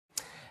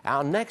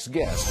Our next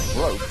guest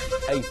broke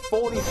a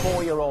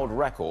 44-year-old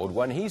record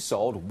when he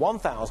sold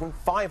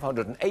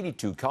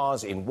 1,582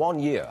 cars in 1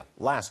 year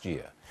last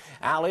year.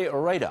 Ali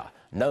Reda,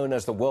 known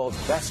as the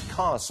world's best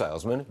car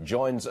salesman,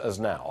 joins us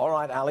now. All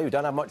right, Ali, we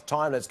don't have much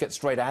time. Let's get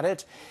straight at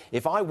it.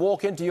 If I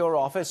walk into your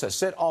office, I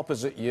sit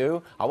opposite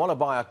you, I want to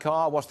buy a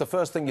car, what's the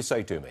first thing you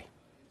say to me?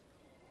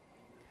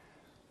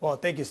 Well,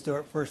 thank you,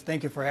 Stuart. First,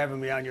 thank you for having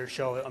me on your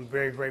show. I'm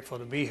very grateful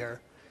to be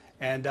here.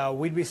 And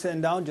we'd be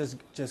sitting down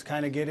just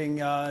kind of getting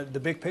the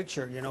big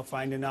picture, you know,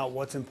 finding out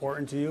what's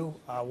important to you,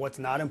 what's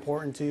not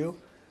important to you,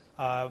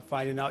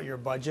 finding out your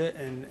budget,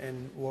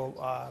 and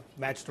we'll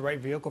match the right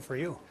vehicle for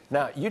you.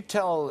 Now, you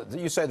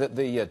say that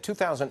the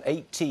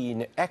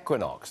 2018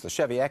 Equinox, the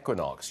Chevy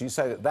Equinox, you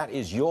say that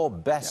is your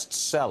best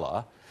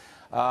seller.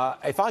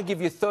 If I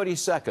give you 30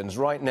 seconds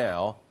right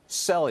now,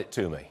 sell it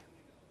to me.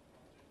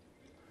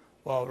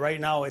 Well, right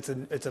now it's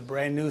a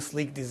brand new,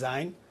 sleek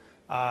design.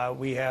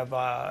 We have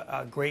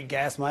a great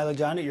gas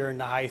mileage on it. You're in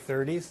the high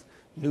 30s.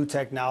 New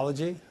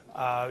technology,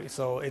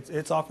 so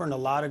it's offering a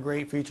lot of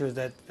great features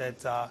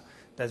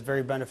that's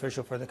very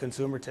beneficial for the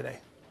consumer today.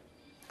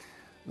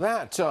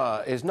 That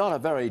is not a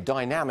very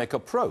dynamic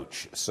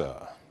approach,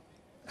 sir.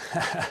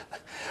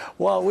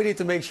 Well, we need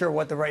to make sure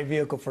what the right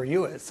vehicle for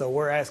you is. So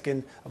we're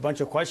asking a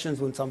bunch of questions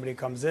when somebody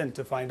comes in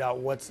to find out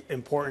what's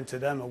important to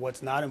them and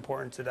what's not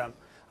important to them.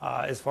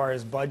 As far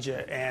as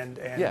budget and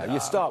yeah, you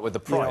start with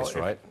the price, you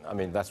know, right? I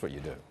mean, that's what you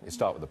do. You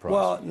start with the price.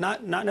 Well,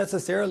 not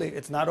necessarily.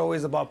 It's not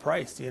always about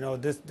price. You know,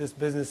 this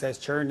business has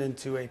turned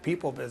into a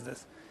people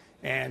business,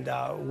 and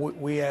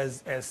we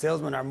as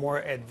salesmen are more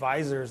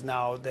advisors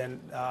now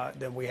than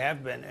we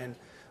have been. And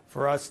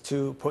for us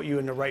to put you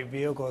in the right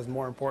vehicle is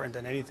more important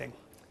than anything.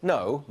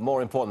 No,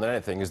 more important than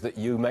anything is that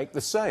you make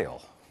the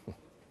sale.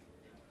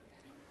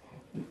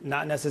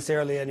 Not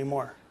necessarily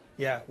anymore.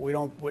 Yeah, we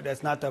don't.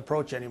 That's not the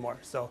approach anymore.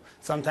 So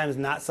sometimes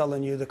not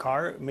selling you the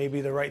car may be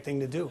the right thing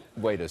to do.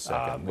 Wait a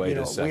second. Wait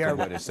a second.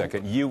 Wait a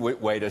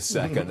second. Wait a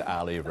second,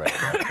 Ali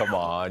Reda. Come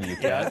on, you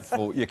can't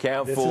fool. You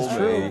can't fool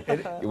me.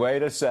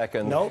 Wait a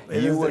second. Nope.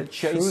 You were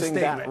chasing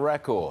that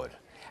record,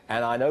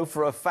 and I know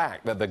for a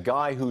fact that the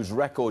guy whose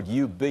record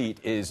you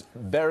beat is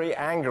very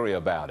angry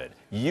about it.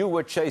 You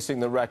were chasing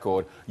the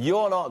record.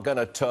 You're not going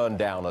to turn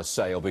down a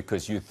sale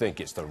because you think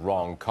it's the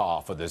wrong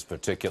car for this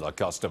particular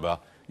customer.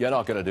 You're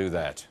not going to do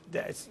that.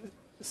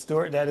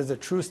 Stuart, that is a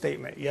true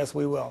statement. Yes,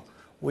 we will.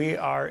 We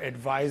are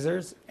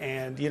advisors,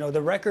 and you know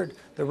the record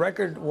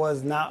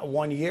was not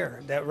 1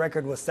 year. That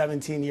record was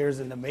 17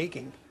 years in the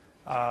making.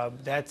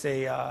 That's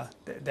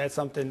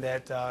something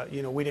that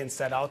you know, we didn't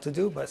set out to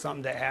do, but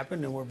something that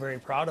happened, and we're very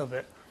proud of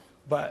it.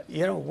 But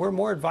you know, we're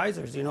more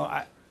advisors. You know,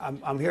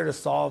 I'm here to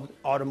solve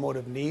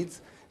automotive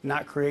needs,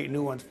 not create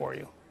new ones for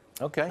you.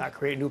 Okay. Not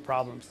create new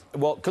problems.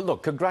 Well,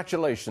 look,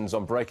 congratulations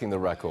on breaking the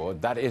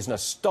record. That is an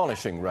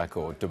astonishing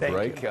record to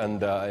break.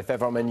 And if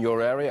ever I'm in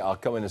your area, I'll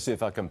come in and see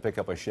if I can pick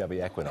up a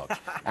Chevy Equinox.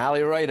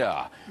 Ali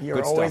Reda.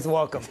 You're always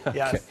welcome.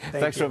 Yes.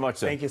 Thanks very much,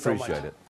 sir. Thank you so much. Appreciate it.